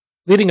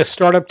Leading a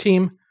startup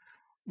team,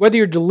 whether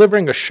you're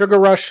delivering a sugar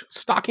rush,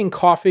 stocking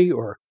coffee,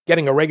 or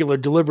getting a regular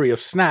delivery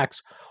of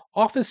snacks,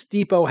 Office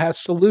Depot has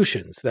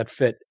solutions that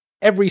fit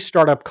every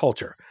startup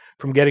culture,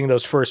 from getting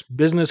those first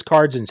business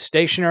cards and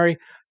stationery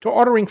to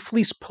ordering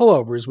fleece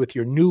pullovers with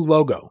your new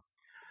logo.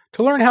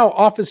 To learn how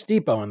Office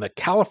Depot and the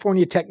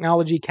California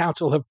Technology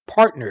Council have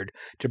partnered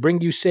to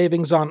bring you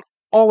savings on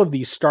all of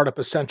these startup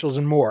essentials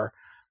and more,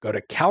 go to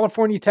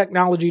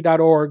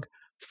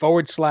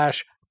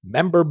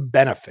californiatechnology.org/member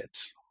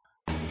benefits.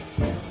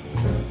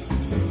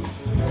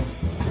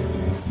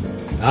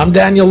 I'm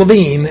Daniel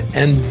Levine,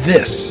 and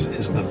this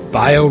is the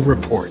Bio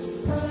Report.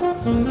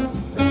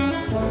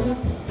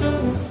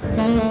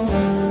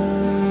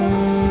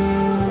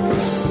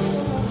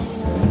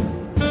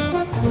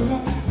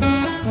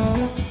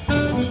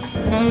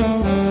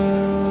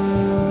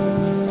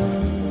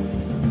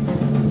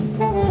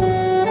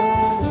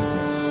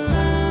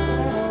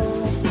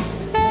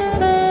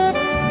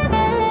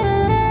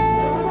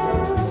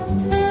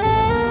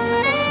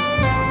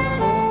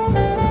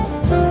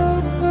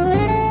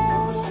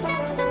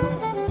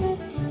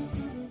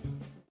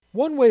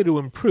 One way to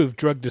improve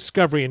drug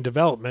discovery and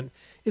development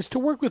is to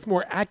work with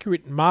more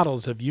accurate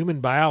models of human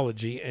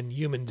biology and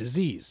human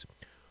disease.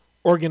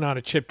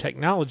 Organ-on-a-chip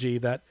technology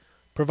that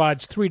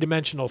provides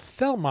three-dimensional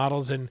cell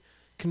models in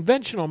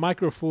conventional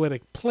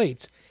microfluidic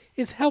plates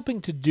is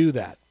helping to do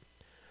that.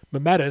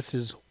 Mimetas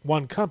is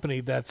one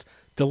company that's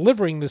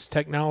delivering this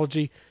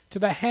technology to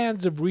the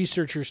hands of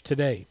researchers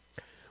today.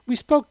 We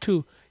spoke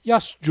to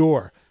Jos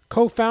Joore,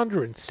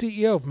 co-founder and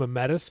CEO of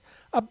Mimetas,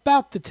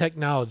 about the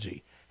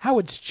technology, how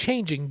it's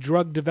changing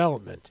drug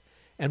development,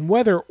 and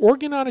whether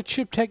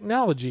organ-on-a-chip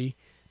technology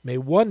may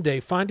one day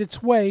find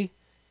its way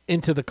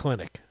into the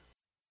clinic.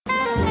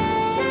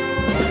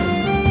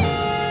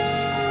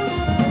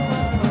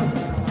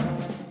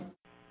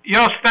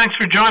 Jos, thanks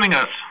for joining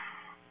us.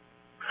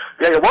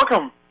 Yeah, you're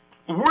welcome.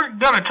 We're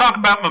going to talk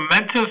about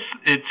Mimetas,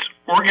 its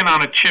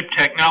organ-on-a-chip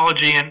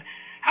technology, and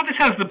how this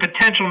has the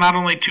potential not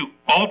only to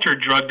alter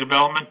drug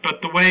development, but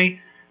the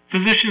way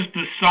physicians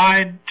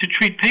decide to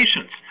treat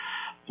patients.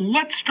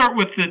 Let's start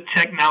with the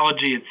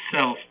technology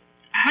itself.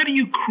 How do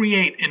you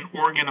create an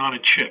organ on a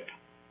chip?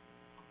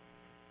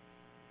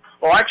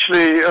 Well,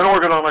 actually, an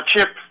organ on a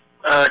chip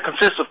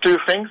consists of two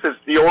things. It's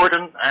the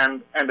organ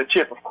and the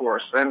chip, of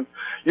course. And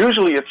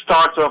usually it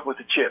starts off with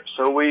the chip.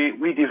 So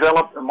we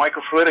developed a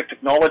microfluidic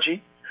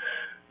technology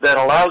that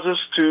allows us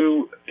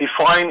to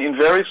define in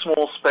very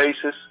small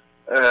spaces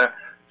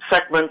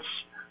segments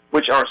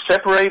which are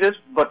separated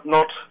but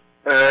not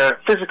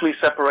physically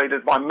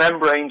separated by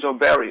membranes or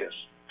barriers.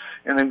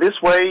 And in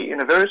this way, in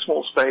a very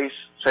small space,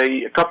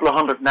 say a couple of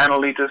 100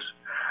 nanoliters,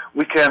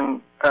 we can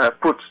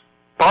put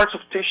parts of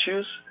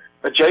tissues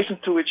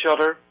adjacent to each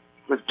other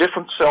with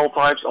different cell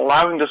types,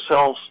 allowing the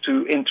cells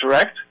to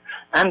interact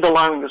and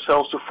allowing the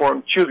cells to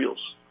form tubules.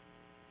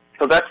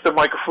 So that's the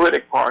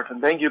microfluidic part. And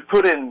then you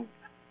put in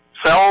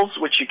cells,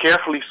 which you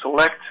carefully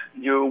select.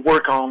 You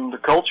work on the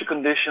culture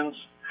conditions.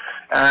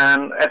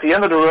 And at the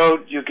end of the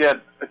road, you get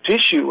a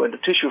tissue and a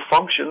tissue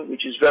function,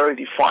 which is very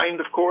defined,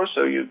 of course.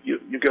 So you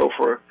go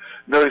for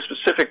very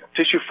specific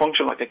tissue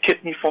function, like a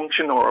kidney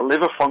function or a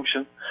liver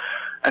function.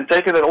 And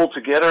taking it all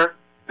together,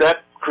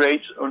 that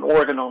creates an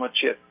organ on a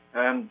chip.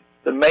 And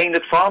the main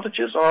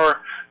advantages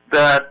are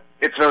that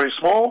it's very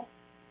small.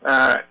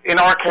 In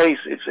our case,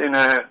 it's in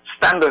a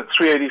standard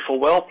 380 full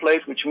well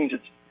plate, which means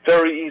it's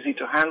very easy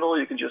to handle.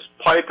 You can just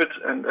pipe it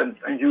and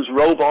use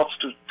robots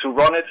to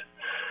run it.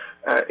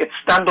 It's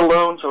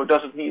standalone, so it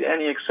doesn't need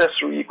any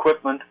accessory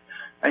equipment,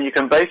 and you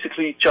can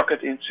basically chuck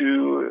it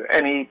into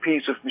any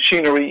piece of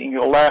machinery in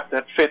your lab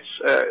that fits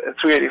a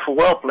 380 full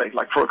well plate,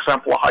 like, for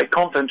example, a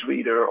high-content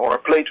reader or a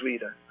plate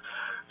reader.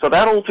 So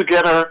that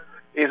altogether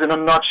is, in a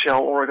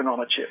nutshell, organ on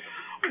a chip.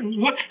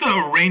 What's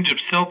the range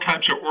of cell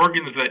types or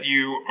organs that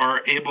you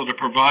are able to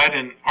provide,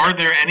 and are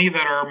there any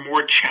that are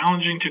more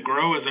challenging to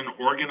grow as an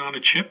organ on a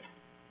chip?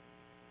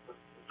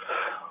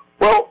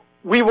 Well,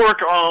 we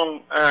work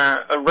on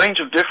a range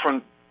of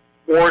different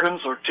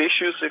organs or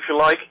tissues, if you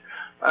like,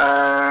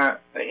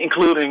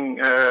 including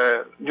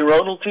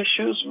neuronal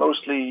tissues,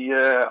 mostly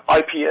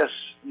iPS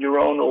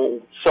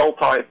neuronal cell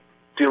type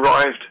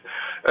derived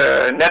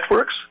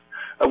networks.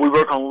 We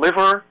work on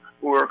liver,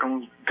 we work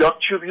on gut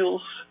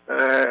tubules,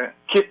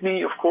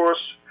 kidney, of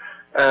course,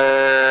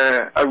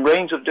 a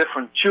range of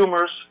different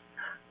tumors.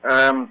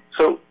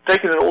 So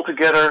taking it all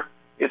together,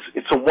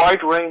 it's a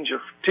wide range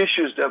of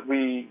tissues that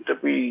we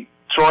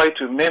try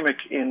to mimic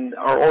in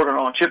our organ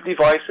on chip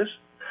devices.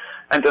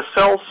 And the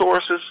cell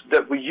sources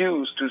that we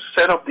use to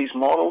set up these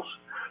models,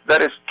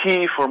 that is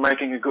key for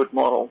making a good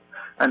model.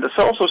 And the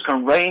cell source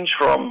can range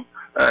from,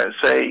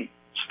 say,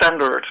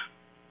 standard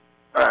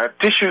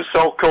tissue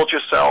cell culture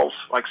cells,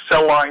 like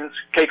cell lines,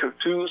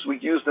 KCO2s. We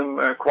use them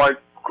quite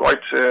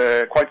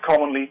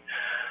commonly.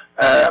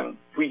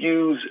 We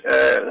use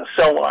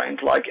cell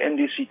lines like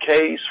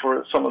NDCKs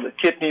for some of the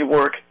kidney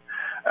work.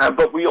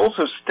 But we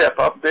also step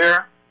up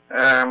there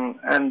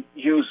and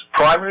use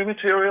primary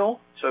material.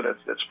 So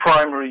that's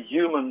primary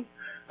human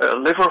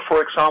liver,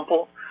 for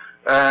example.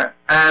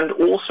 And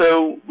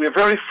also, we're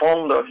very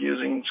fond of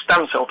using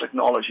stem cell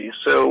technology.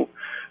 So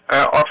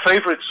our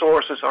favorite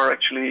sources are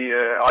actually,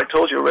 I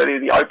told you already,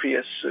 the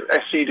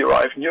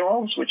iPSC-derived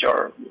neurons, which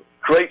are a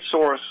great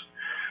source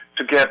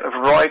to get a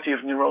variety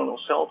of neuronal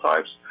cell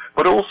types,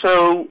 but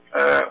also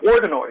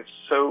organoids.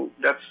 So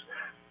that's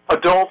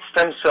adult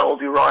stem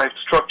cell-derived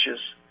structures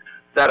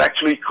that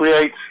actually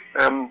create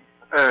a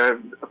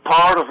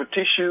part of a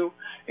tissue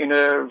in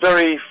a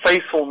very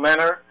faithful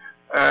manner,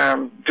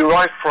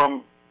 derived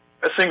from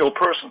a single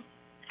person.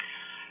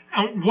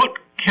 And what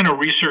can a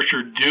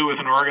researcher do with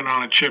an organ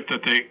on a chip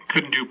that they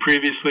couldn't do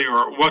previously,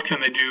 or what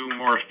can they do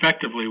more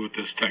effectively with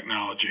this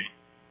technology?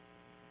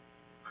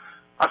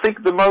 I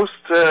think the most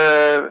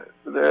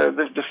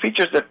the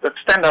features that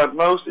stand out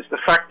most is the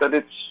fact that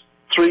it's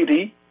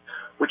 3D,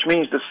 which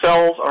means the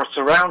cells are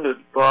surrounded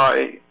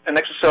by an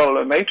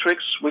extracellular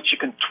matrix which you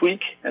can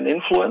tweak and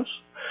influence,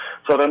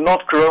 so they're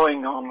not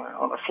growing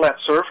on a flat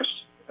surface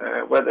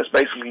where there's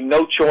basically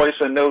no choice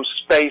and no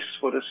space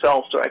for the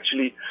cells to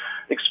actually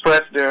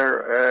express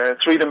their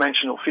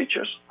three-dimensional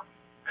features.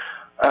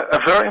 A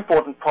very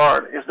important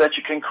part is that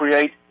you can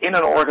create in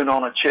an organ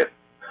on a chip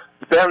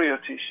barrier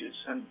tissues,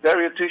 and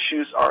barrier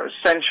tissues are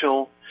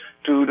essential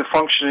to the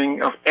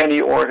functioning of any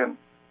organ.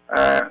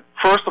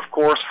 First, of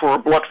course, for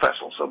blood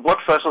vessels. So blood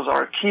vessels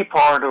are a key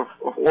part of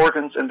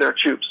organs and their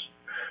tubes.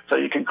 So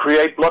you can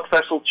create blood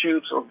vessel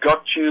tubes or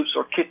gut tubes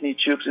or kidney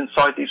tubes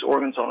inside these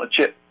organs on a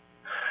chip.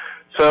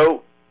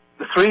 So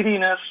the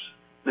 3Dness,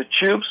 the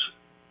tubes,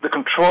 the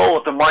control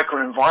of the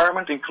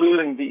microenvironment,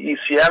 including the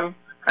ECM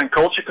and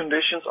culture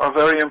conditions, are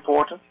very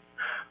important.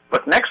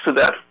 But next to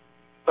that,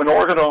 an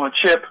organ on a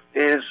chip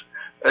is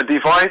a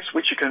device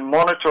which you can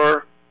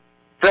monitor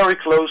very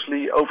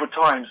closely over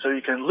time. So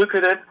you can look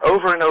at it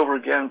over and over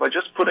again by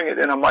just putting it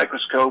in a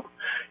microscope,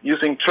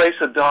 using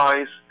tracer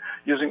dyes,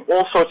 using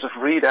all sorts of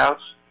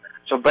readouts.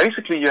 So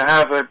basically you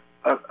have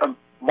a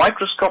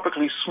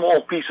microscopically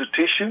small piece of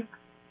tissue,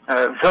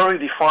 very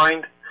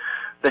defined,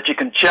 that you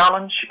can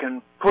challenge, you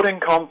can put in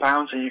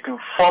compounds, and you can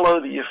follow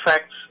the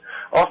effects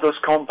of those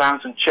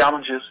compounds and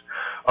challenges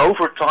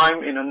over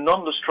time in a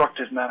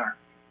non-destructive manner.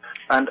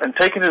 And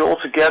taking it all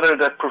together,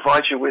 that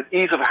provides you with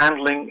ease of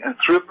handling and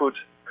throughput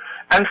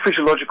and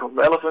physiological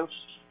relevance,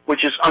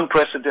 which is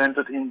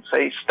unprecedented in,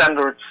 say,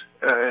 standard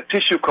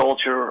tissue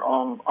culture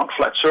on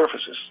flat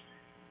surfaces.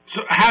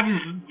 So how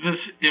does this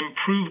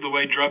improve the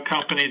way drug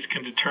companies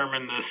can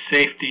determine the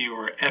safety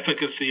or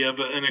efficacy of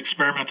an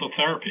experimental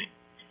therapy?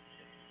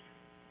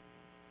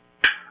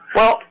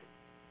 Well,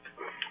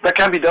 that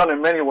can be done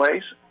in many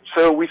ways.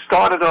 So we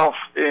started off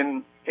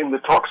in the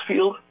tox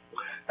field,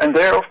 and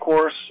there, of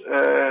course,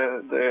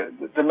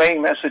 the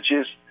main message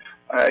is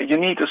you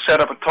need to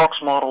set up a tox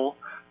model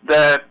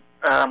that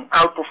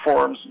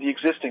outperforms the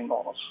existing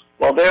models.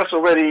 Well, there's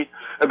already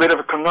a bit of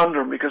a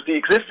conundrum because the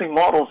existing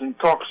models in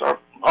tox are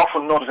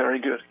often not very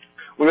good.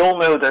 We all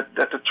know that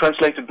the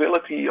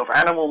translatability of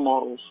animal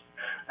models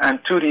and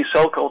 2D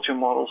cell culture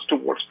models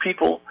towards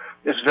people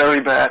is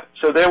very bad.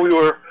 So there we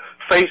were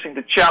facing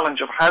the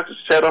challenge of how to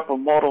set up a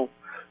model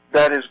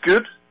that is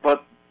good,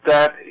 but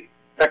that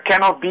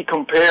cannot be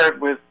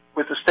compared with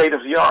the state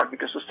of the art,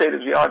 because the state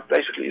of the art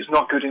basically is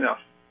not good enough.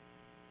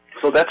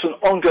 So that's an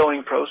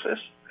ongoing process.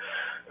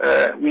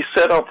 We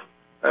set up,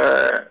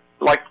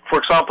 like for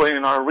example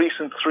in our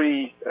recent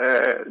 3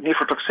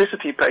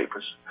 nephrotoxicity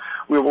papers,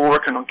 we were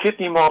working on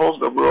kidney models,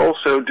 but we're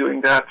also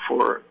doing that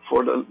for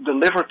the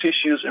liver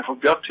tissues and for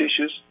gut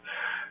tissues.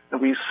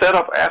 And we set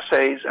up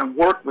assays and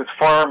worked with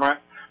pharma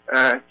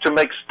to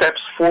make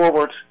steps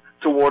forward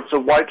towards a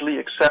widely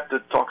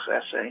accepted tox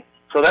assay.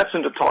 So that's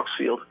in the tox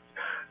field.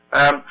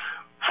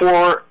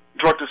 For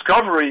drug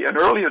discovery and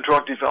earlier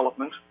drug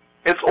development,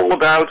 it's all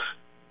about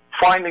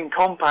finding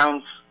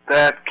compounds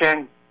that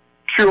can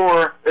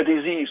cure a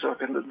disease or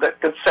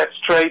that can set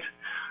straight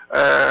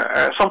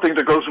something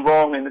that goes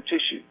wrong in the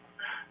tissue.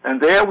 And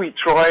there we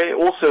try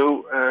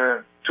also,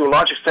 to a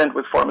large extent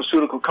with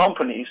pharmaceutical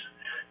companies,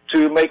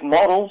 to make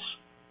models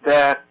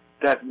that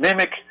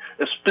mimic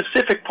a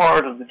specific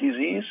part of the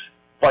disease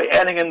by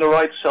adding in the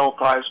right cell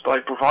types, by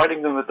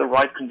providing them with the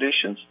right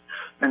conditions.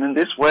 And in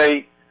this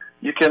way,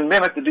 you can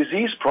mimic the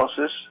disease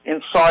process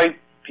inside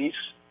these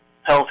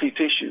healthy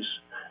tissues.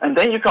 And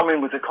then you come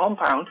in with a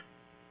compound,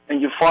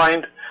 and you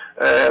find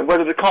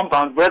whether the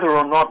compound, whether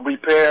or not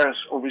repairs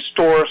or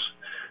restores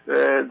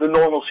the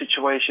normal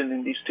situation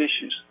in these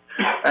tissues.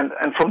 And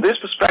from this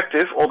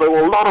perspective,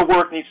 although a lot of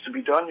work needs to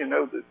be done,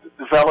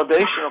 the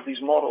validation of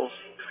these models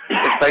is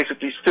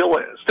basically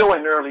still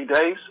in early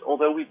days,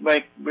 although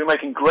we're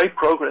making great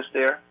progress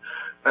there.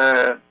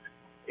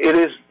 It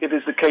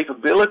is the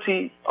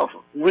capability of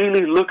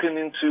really looking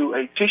into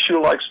a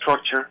tissue-like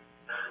structure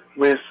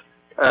with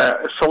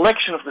a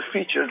selection of the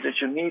features that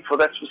you need for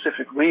that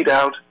specific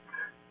readout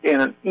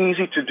in an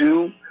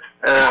easy-to-do,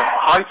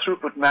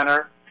 high-throughput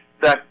manner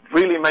that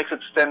really makes it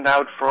stand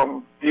out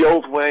from the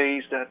old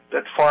ways that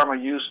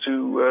pharma used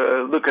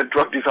to look at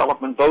drug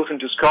development, both in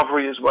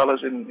discovery as well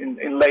as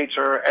in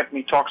later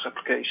ADME tox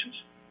applications.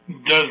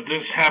 Does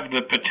this have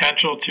the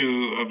potential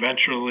to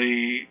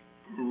eventually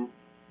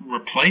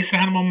replace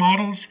animal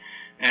models,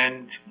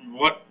 and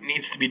what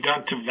needs to be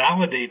done to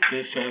validate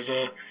this as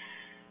a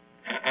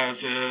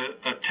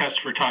test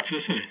for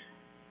toxicity?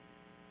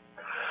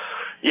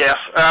 Yes.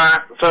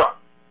 So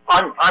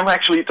I'm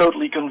actually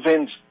totally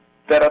convinced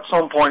that at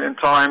some point in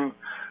time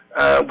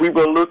we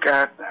will look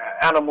at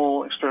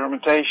animal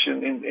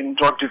experimentation in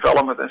drug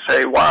development and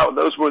say, wow,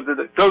 those were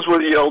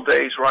the old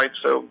days, right?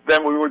 So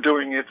then we were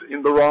doing it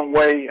in the wrong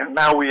way, and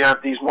now we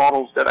have these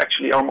models that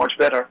actually are much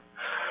better.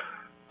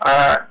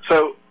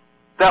 So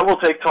that will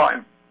take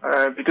time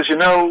because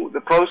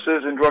the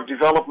process in drug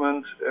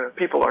development,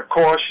 people are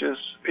cautious,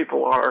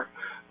 people are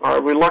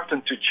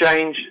reluctant to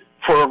change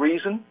for a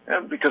reason,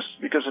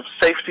 because of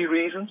safety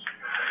reasons.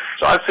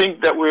 So I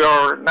think that we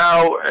are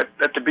now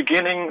at the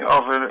beginning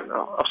of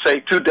say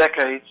 2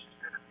 decades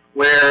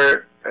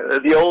where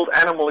the old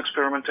animal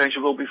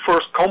experimentation will be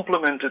first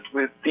complemented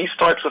with these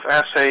types of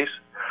assays,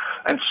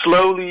 and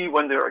slowly,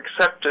 when they're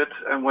accepted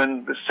and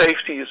when the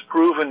safety is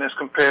proven as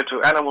compared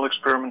to animal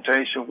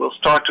experimentation, we'll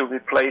start to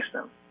replace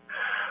them.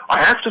 I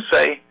have to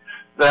say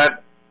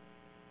that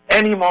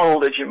any model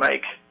that you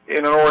make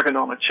in an organ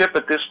on a chip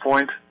at this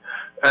point,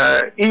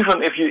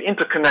 even if you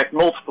interconnect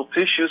multiple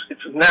tissues,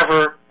 it's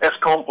never as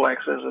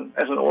complex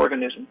as an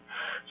organism.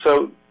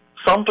 So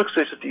some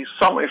toxicities,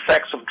 some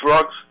effects of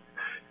drugs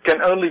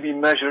can only be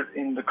measured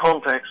in the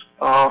context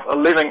of a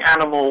living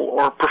animal,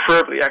 or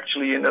preferably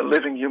actually in a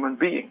living human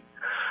being.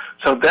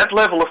 So that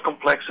level of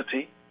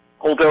complexity,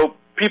 although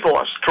people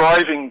are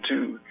striving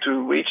to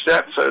reach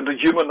that, so the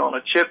Human on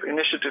a Chip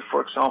initiative,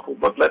 for example,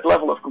 but that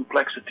level of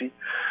complexity,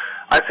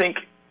 I think,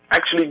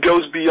 actually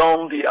goes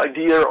beyond the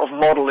idea of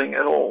modeling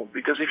at all.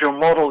 Because if your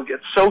model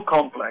gets so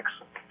complex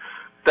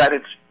that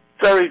it's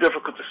very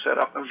difficult to set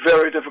up and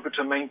very difficult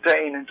to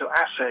maintain and to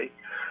assay,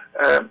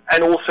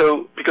 and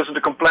also because of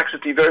the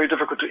complexity, very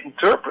difficult to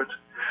interpret,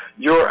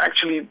 you're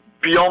actually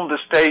beyond the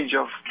stage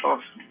of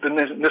the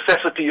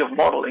necessity of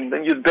modeling.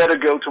 Then you'd better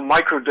go to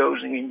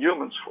microdosing in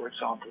humans, for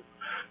example.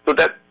 So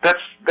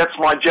that's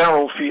my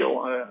general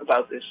feel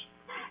about this.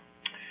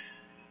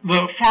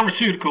 The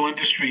pharmaceutical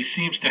industry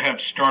seems to have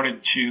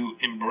started to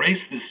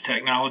embrace this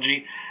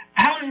technology.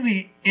 How has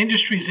the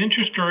industry's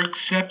interest or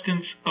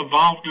acceptance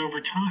evolved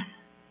over time?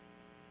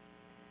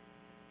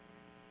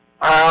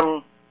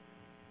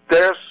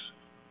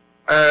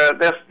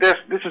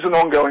 This is an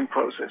ongoing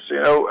process.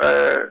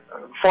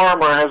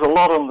 Pharma has a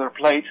lot on their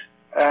plate,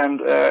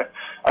 and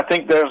I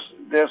think there's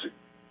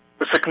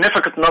a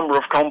significant number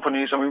of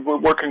companies. I mean, we're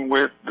working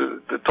with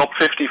the top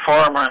 50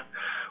 pharma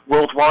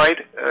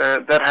worldwide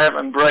that have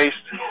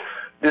embraced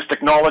this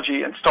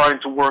technology and starting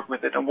to work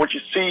with it. And what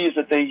you see is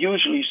that they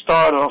usually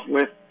start off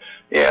with,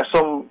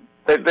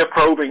 they're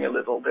probing a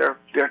little, they're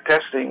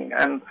testing,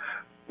 and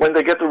when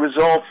they get the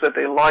results that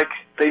they like,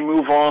 they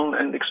move on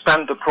and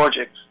expand the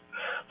project.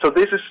 So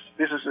this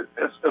is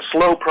a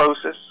slow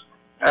process,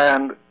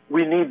 and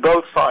we need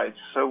both sides.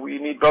 So we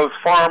need both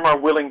pharma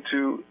willing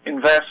to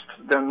invest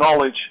their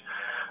knowledge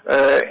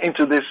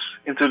into the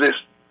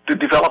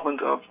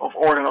development of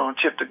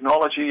organ-on-a-chip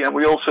technology, and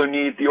we also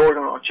need the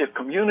organ-on-a-chip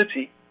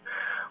community,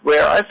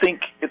 where I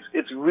think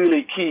it's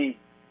really key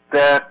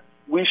that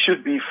we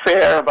should be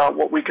fair about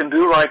what we can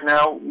do right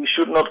now. We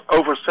should not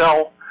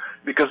oversell,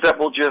 because that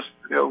will just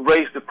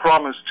raise the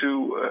promise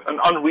to an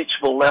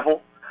unreachable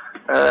level.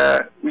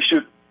 We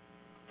should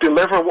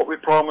deliver what we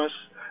promise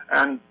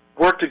and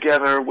work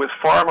together with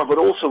pharma, but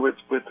also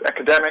with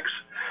academics,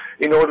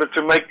 in order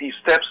to make these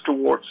steps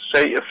towards,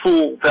 say, a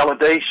full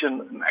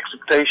validation and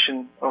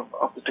acceptation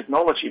of the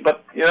technology.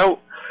 But,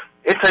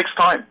 it takes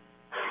time.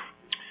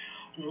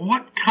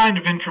 What kind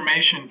of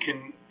information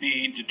can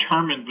be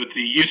determined with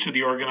the use of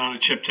the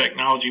organ-on-a-chip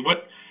technology?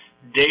 What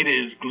data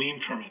is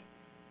gleaned from it?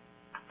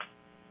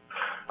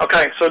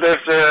 Okay, so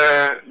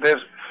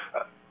there's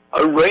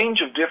a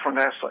range of different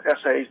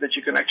assays that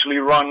you can actually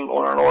run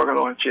on an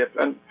organ-on-a-chip,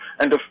 and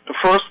the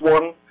first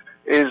one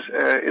is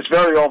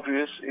very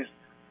obvious. Is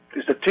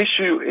the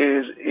tissue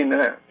is in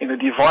a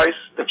device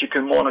that you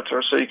can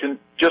monitor, so you can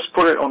just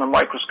put it on a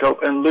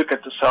microscope and look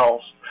at the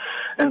cells,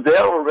 and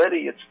there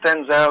already it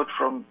stands out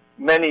from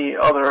many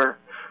other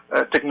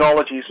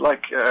technologies,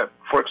 like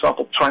for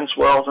example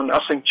transwells and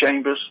Ussing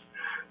chambers,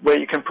 where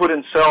you can put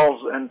in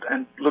cells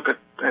and look at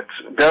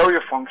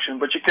barrier function,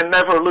 but you can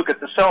never look at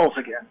the cells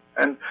again.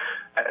 And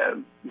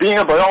being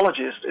a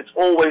biologist, it's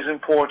always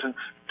important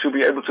to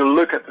be able to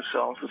look at the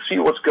cells, to see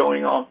what's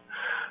going on.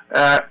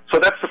 So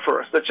that's the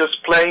first. That's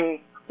just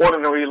plain,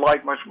 ordinary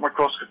light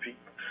microscopy.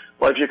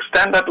 Well, if you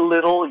extend that a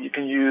little, you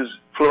can use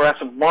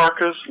fluorescent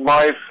markers,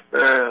 live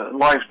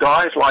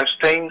dyes, live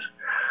stains,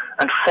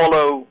 and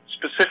follow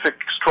specific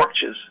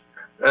structures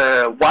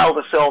while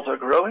the cells are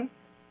growing,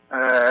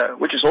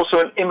 which is also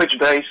an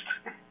image-based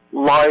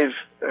live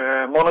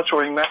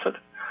monitoring method.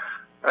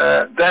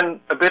 Then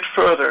a bit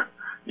further,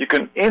 you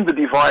can, in the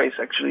device,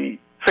 actually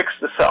fix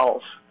the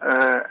cells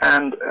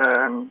and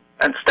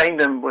stain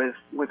them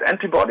with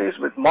antibodies,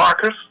 with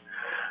markers,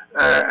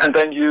 and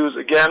then use,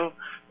 again,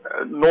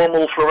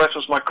 normal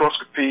fluorescence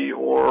microscopy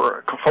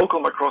or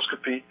confocal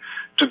microscopy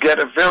to get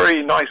a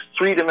very nice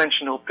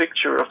three-dimensional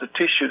picture of the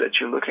tissue that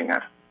you're looking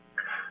at.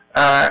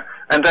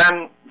 And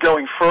then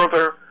going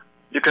further,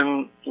 you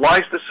can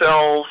lyse the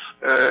cells,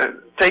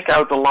 take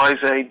out the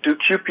lysate, do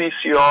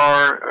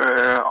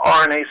qPCR,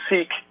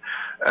 RNA-seq,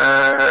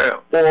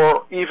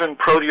 or even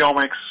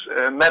proteomics,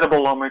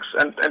 metabolomics,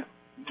 and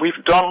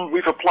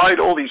we've applied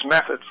all these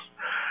methods,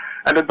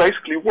 and it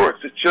basically works.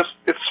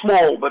 It's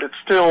small, but it's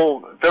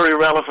still very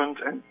relevant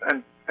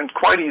and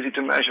quite easy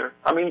to measure.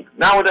 I mean,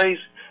 nowadays,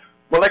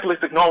 molecular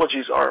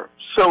technologies are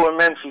so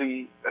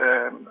immensely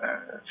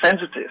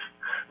sensitive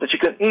that you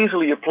can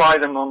easily apply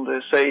them on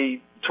the, say,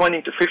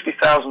 20 to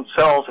 50,000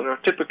 cells that are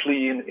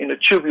typically in a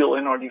tubule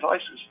in our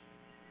devices.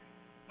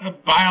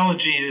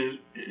 Biology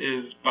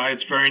is by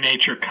its very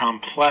nature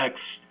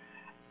complex.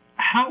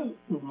 How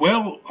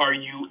well are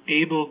you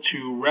able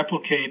to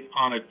replicate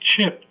on a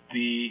chip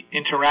the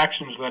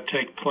interactions that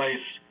take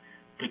place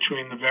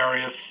between the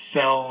various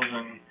cells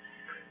and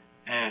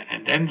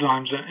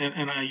enzymes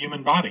in a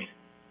human body?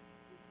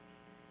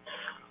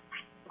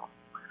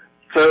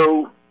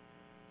 So,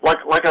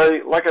 like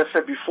I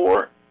said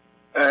before,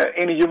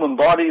 in a human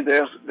body,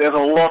 there's a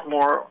lot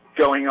more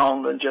going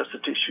on than just the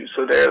tissue.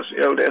 So there's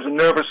a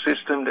nervous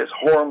system, there's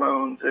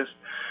hormones, there's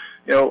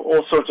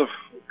all sorts of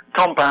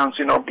compounds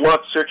in our blood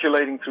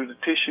circulating through the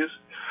tissues.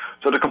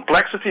 So the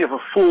complexity of a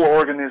full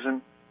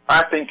organism,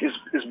 I think,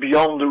 is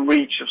beyond the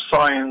reach of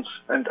science,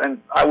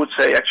 and I would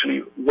say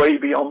actually way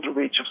beyond the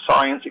reach of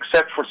science,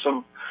 except for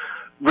some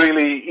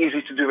really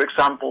easy to do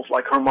examples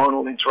like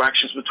hormonal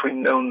interactions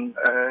between known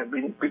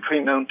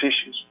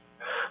tissues.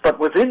 But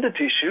within the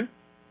tissue,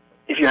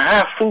 if you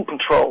have full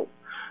control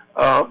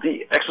of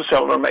the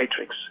extracellular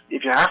matrix,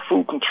 if you have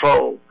full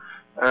control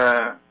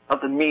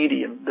of the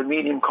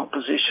medium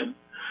composition,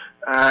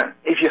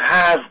 if you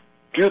have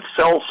good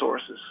cell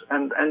sources,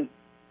 and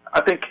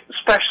I think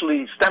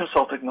especially stem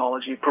cell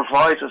technology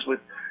provides us with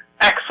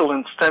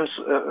excellent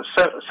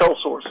cell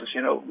sources,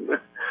 with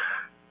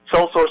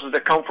cell sources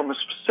that come from a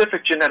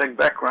specific genetic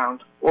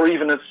background or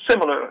even a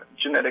similar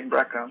genetic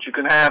background. You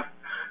can have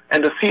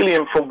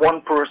endothelium from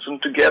one person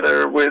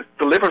together with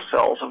the liver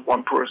cells of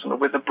one person or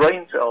with the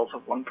brain cells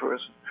of one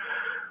person,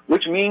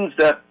 which means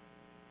that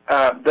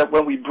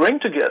when we bring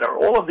together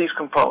all of these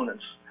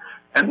components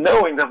and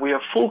knowing that we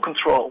have full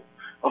control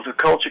of the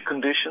culture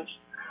conditions,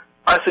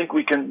 I think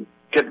we can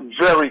get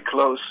very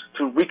close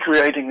to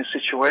recreating a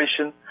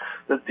situation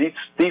that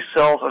these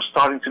cells are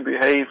starting to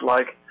behave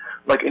like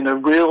in a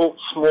real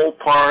small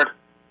part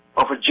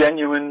of a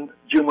genuine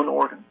human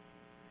organ.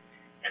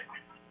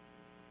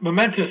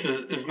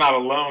 Mimetas is not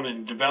alone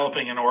in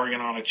developing an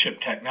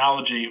organ-on-a-chip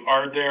technology.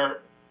 Are there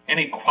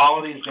any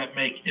qualities that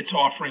make its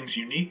offerings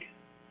unique?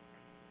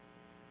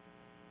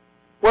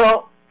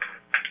 Well,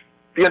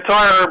 the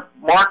entire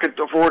market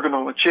of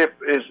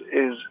organ-on-a-chip is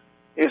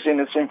in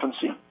its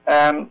infancy,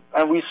 and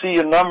we see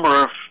a number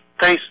of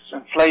tastes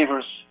and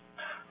flavors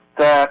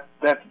that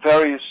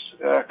various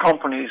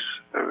companies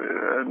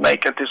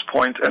make at this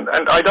point, and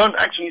I don't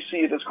actually see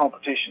it as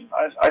competition.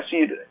 I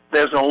see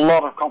there's a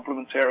lot of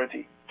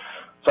complementarity.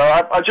 So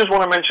I just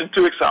want to mention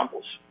two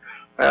examples.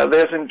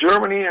 There's in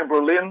Germany and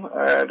Berlin,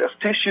 there's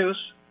tissues,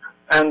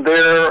 and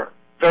they're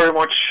very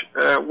much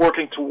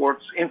working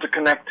towards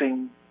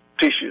interconnecting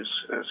tissues,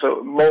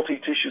 so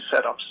multi-tissue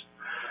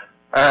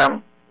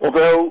setups.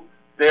 Although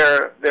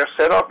their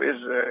setup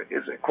is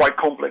a quite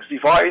complex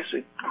device,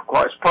 it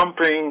requires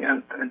pumping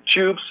and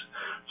tubes,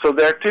 so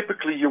there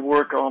typically you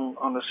work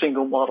on a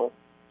single model.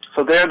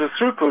 So there the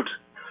throughput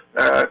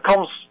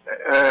comes,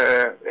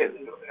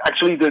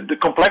 actually the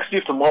complexity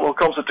of the model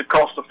comes at the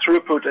cost of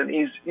throughput and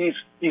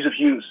ease of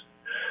use.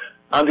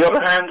 On the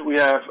other hand, we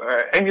have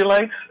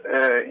Emulate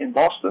in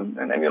Boston,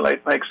 and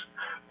Emulate makes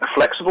a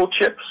flexible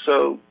chip,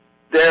 so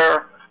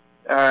there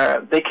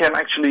they can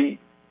actually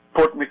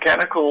put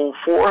mechanical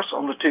force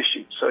on the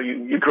tissue. So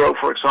you grow,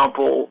 for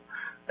example,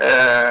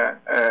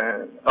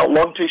 a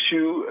lung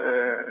tissue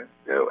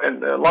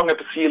and a lung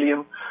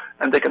epithelium,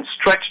 and they can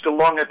stretch the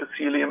lung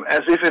epithelium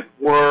as if it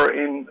were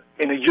in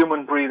a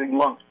human breathing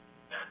lung.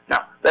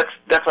 Now, that's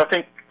I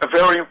think a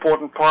very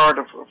important part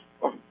of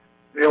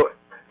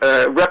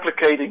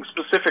replicating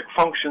specific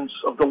functions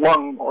of the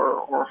lung,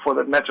 or for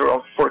that matter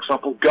of, for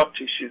example, gut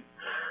tissue.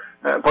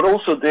 But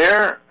also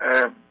there,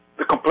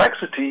 the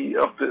complexity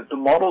of the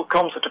model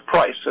comes at a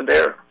price. So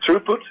their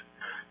throughput,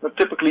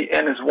 typically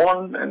N is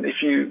 1, and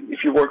if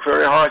you work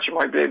very hard, you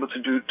might be able to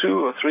do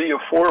 2 or 3 or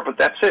 4, but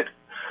that's it.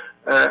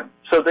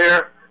 So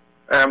there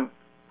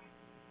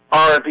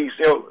are these,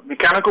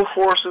 mechanical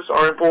forces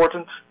are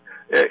important.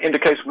 In the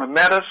case of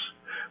Mimetas,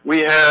 we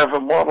have a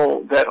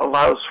model that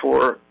allows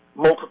for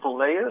multiple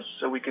layers,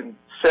 so we can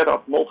set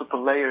up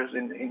multiple layers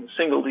in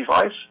a single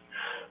device,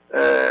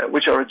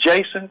 which are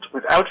adjacent,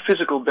 without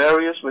physical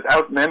barriers,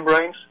 without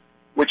membranes,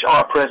 which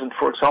are present,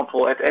 for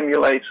example, at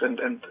emulates and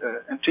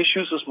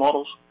tissues as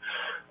models.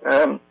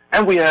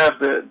 And we have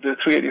the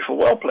 384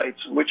 well plates,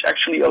 which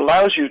actually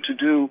allows you to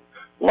do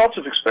lots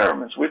of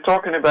experiments. We're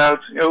talking about,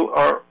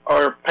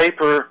 our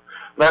paper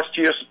last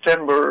year,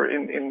 September,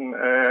 in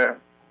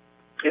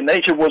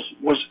Nature was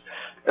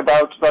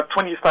about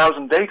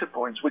 20,000 data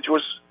points, which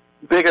was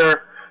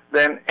bigger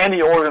than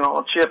any organ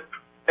on a chip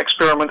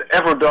experiment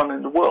ever done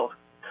in the world.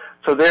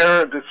 So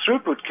there, the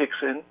throughput kicks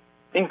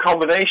in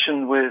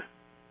combination with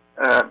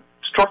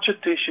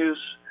structured tissues,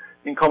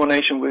 in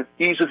combination with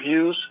ease of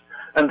use,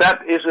 and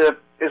that is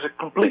a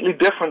completely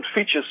different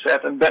feature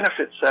set and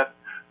benefit set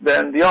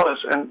than the others.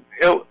 And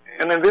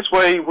in this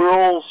way, we're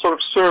all sort of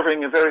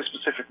serving a very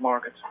specific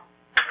market.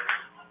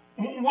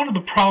 One of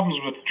the problems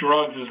with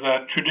drugs is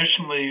that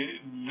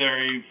traditionally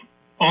they've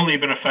only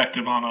been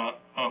effective on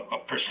a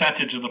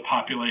percentage of the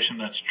population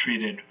that's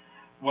treated.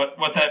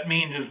 What that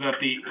means is that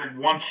the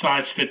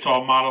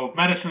one-size-fits-all model of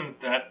medicine,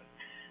 that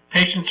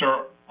patients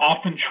are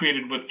often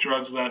treated with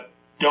drugs that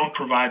don't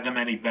provide them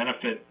any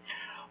benefit.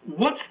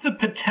 What's the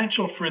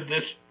potential for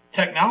this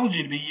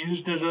technology to be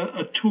used as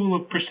a tool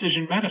of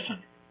precision medicine?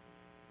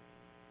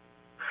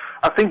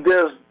 I think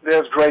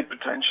there's great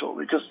potential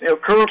because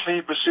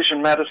currently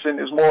precision medicine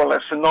is more or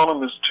less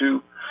synonymous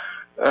to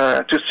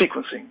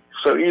sequencing.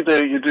 So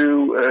either you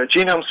do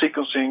genome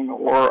sequencing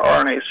or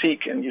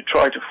RNA-seq, and you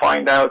try to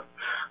find out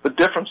the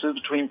differences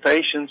between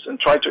patients and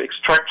try to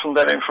extract from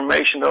that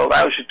information that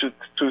allows you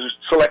to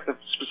select a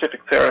specific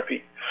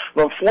therapy.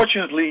 But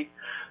unfortunately,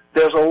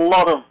 there's a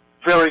lot of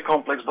very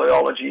complex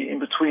biology in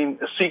between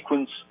a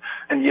sequence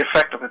and the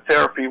effect of a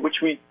therapy,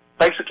 which we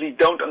basically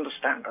don't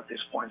understand at this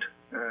point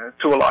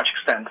to a large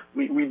extent.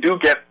 We do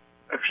get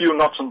a few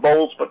nuts and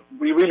bolts, but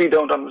we really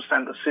don't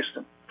understand the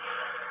system.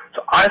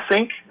 So I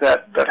think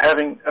that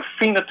having a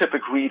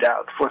phenotypic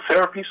readout for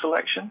therapy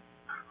selection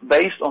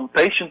based on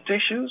patient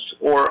tissues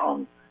or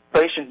on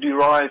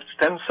patient-derived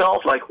stem cells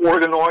like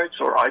organoids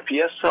or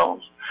iPS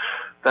cells,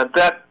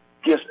 that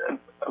gives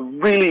a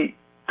really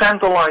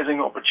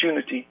tantalizing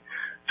opportunity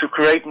to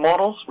create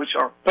models which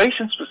are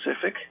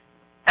patient-specific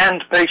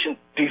and patient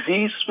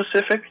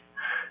disease-specific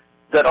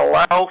that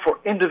allow for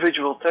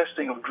individual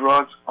testing of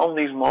drugs on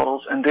these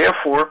models and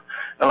therefore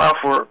allow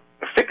for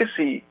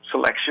efficacy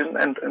selection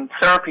and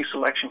therapy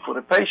selection for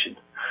the patient.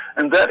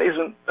 And that is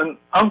an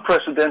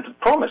unprecedented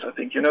promise, I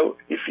think.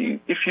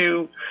 If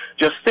you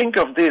just think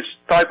of this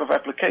type of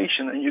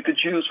application and you could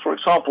use, for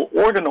example,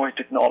 organoid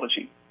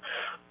technology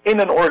in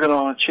an organ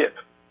on a chip.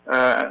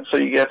 So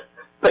you get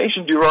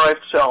patient-derived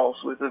cells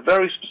with a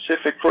very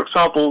specific, for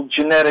example,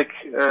 genetic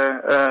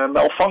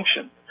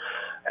malfunction.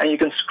 And you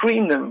can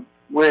screen them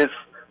with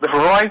the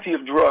variety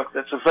of drug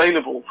that's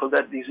available for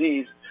that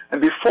disease.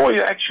 And before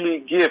you actually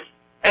give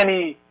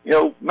any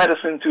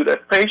medicine to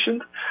that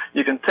patient,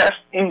 you can test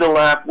in the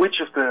lab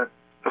which of the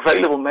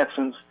available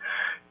medicines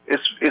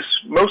is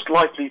most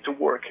likely to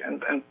work,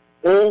 and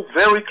all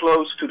very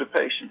close to the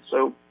patient.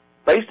 So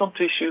based on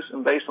tissues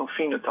and based on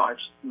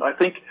phenotypes. And I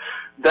think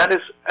that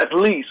is at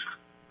least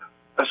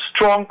a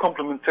strong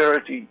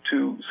complementarity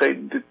to, say,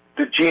 the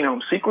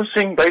genome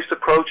sequencing-based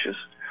approaches,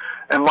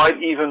 and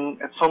might even,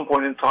 at some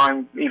point in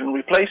time, even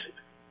replace it.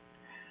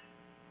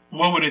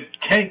 What would it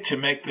take to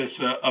make this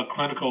a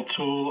clinical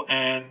tool,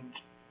 and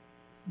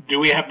do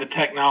we have the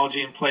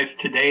technology in place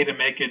today to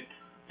make it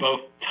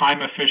both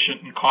time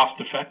efficient and cost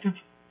effective?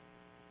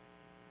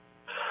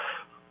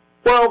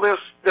 Well,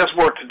 there's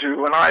work to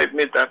do, and I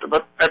admit that.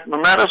 But at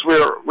Mimetas,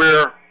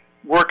 we're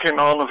working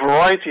on a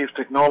variety of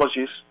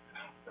technologies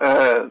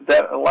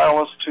that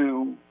allow us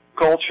to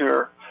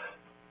culture,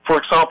 for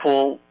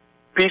example,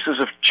 pieces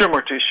of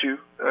tumor tissue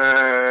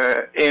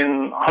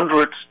in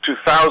hundreds to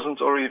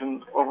thousands or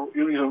even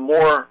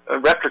more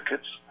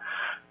replicates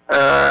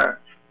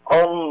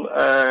on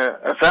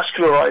a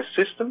vascularized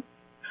system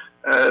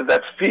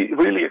that's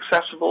really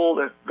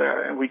accessible,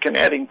 and we can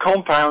add in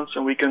compounds,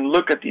 and we can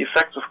look at the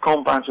effects of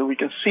compounds, and we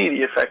can see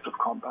the effect of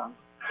compounds.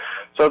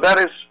 So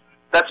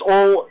that's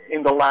all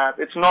in the lab.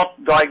 It's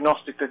not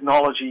diagnostic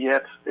technology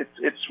yet.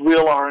 It's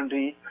real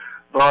R&D,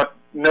 but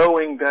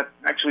knowing that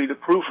actually the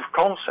proof of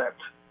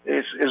concept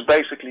is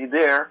basically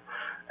there,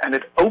 and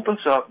it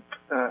opens up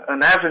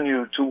an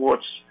avenue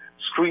towards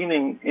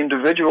screening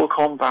individual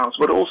compounds,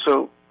 but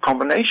also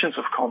combinations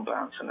of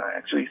compounds. And I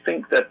actually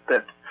think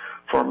that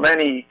for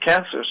many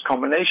cancers,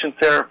 combination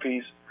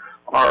therapies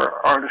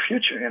are the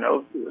future.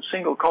 A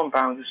single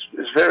compound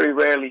is very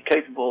rarely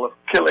capable of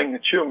killing a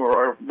tumor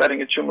or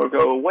letting a tumor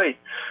go away,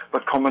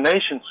 but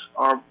combinations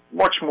are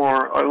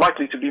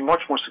likely to be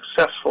much more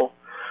successful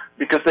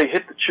because they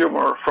hit the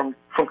tumor from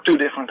two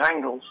different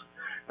angles.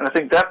 And I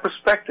think that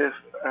perspective,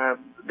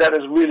 that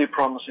is really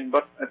promising.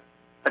 But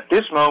at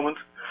this moment,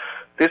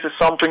 this is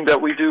something that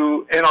we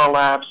do in our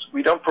labs.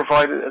 We don't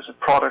provide it as a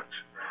product.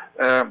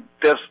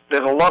 There's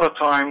a lot of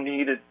time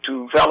needed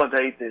to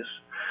validate this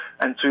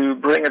and to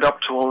bring it up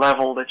to a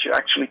level that you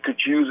actually could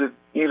use it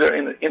either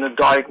in a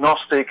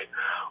diagnostic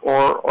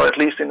or at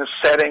least in a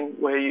setting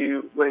where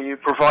you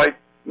provide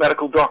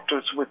medical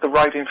doctors with the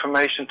right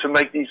information to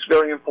make these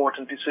very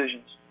important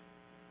decisions.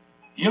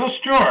 Jos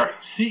Joore,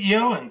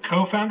 CEO and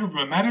co-founder of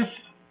Mimetas.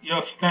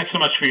 Jos, thanks so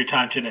much for your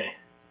time today.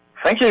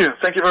 Thank you.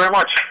 Thank you very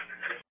much.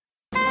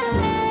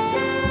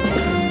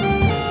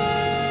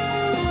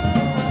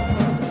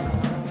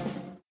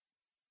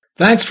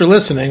 Thanks for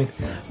listening.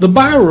 The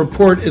Bio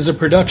Report is a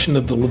production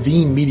of the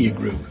Levine Media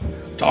Group.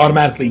 To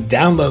automatically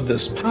download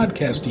this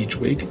podcast each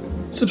week,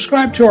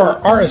 subscribe to our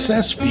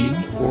RSS feed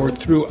or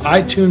through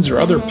iTunes or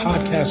other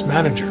podcast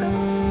manager.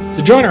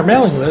 To join our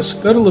mailing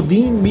list, go to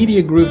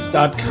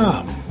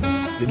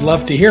levinemediagroup.com. We'd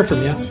love to hear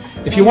from you.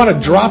 If you want to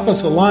drop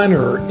us a line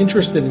or are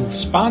interested in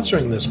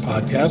sponsoring this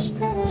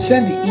podcast,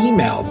 send an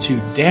email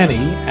to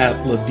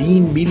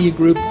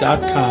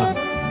danny@levinemediagroup.com.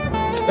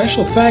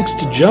 Special thanks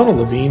to Jonah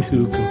Levine,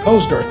 who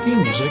composed our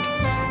theme music,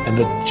 and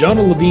the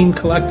Jonah Levine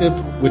Collective,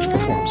 which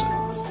performs it.